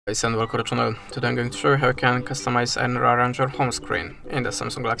Guys, and welcome to the channel. Today I'm going to show you how you can customize and rearrange your home screen in the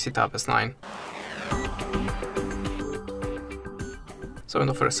Samsung Galaxy Tab S9. So in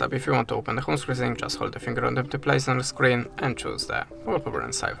the first step, if you want to open the home screen, just hold the finger on the empty place on the screen and choose the wallpaper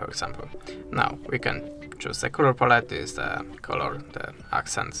and style, for example. Now we can choose the color palette. This is the color, the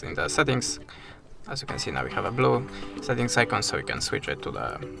accents in the settings. As you can see, now we have a blue settings icon, so we can switch it to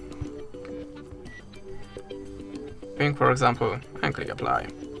the pink, for example, and click apply.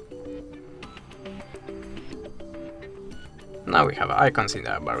 Now we have icons in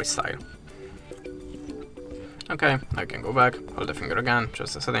the bar style. Okay, I can go back, hold the finger again,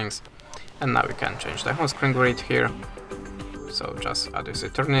 choose the settings, and now we can change the home screen grid here. So just add as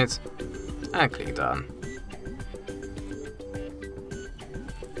it needs, and click done.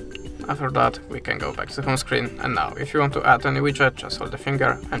 After that, we can go back to the home screen, and now if you want to add any widget, just hold the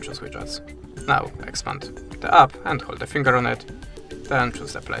finger and choose widgets. Now expand the app and hold the finger on it, then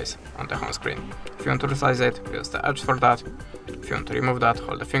choose the place on the home screen. If you want to resize it, use the edge for that. If you want to remove that,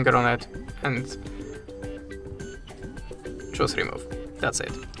 hold the finger on it and choose remove. That's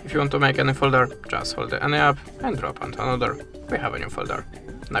it. If you want to make any folder, just hold the any app and drop onto another. We have a new folder.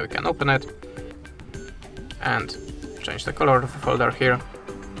 Now we can open it and change the color of the folder here.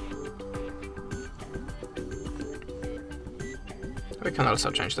 We can also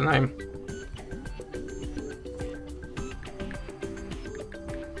change the name.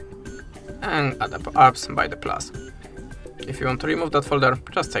 And add up apps by the plus. If you want to remove that folder,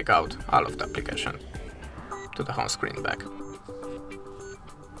 just take out all of the application to the home screen back.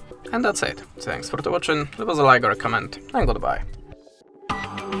 And that's it. Thanks for watching, leave us a like or a comment, and goodbye.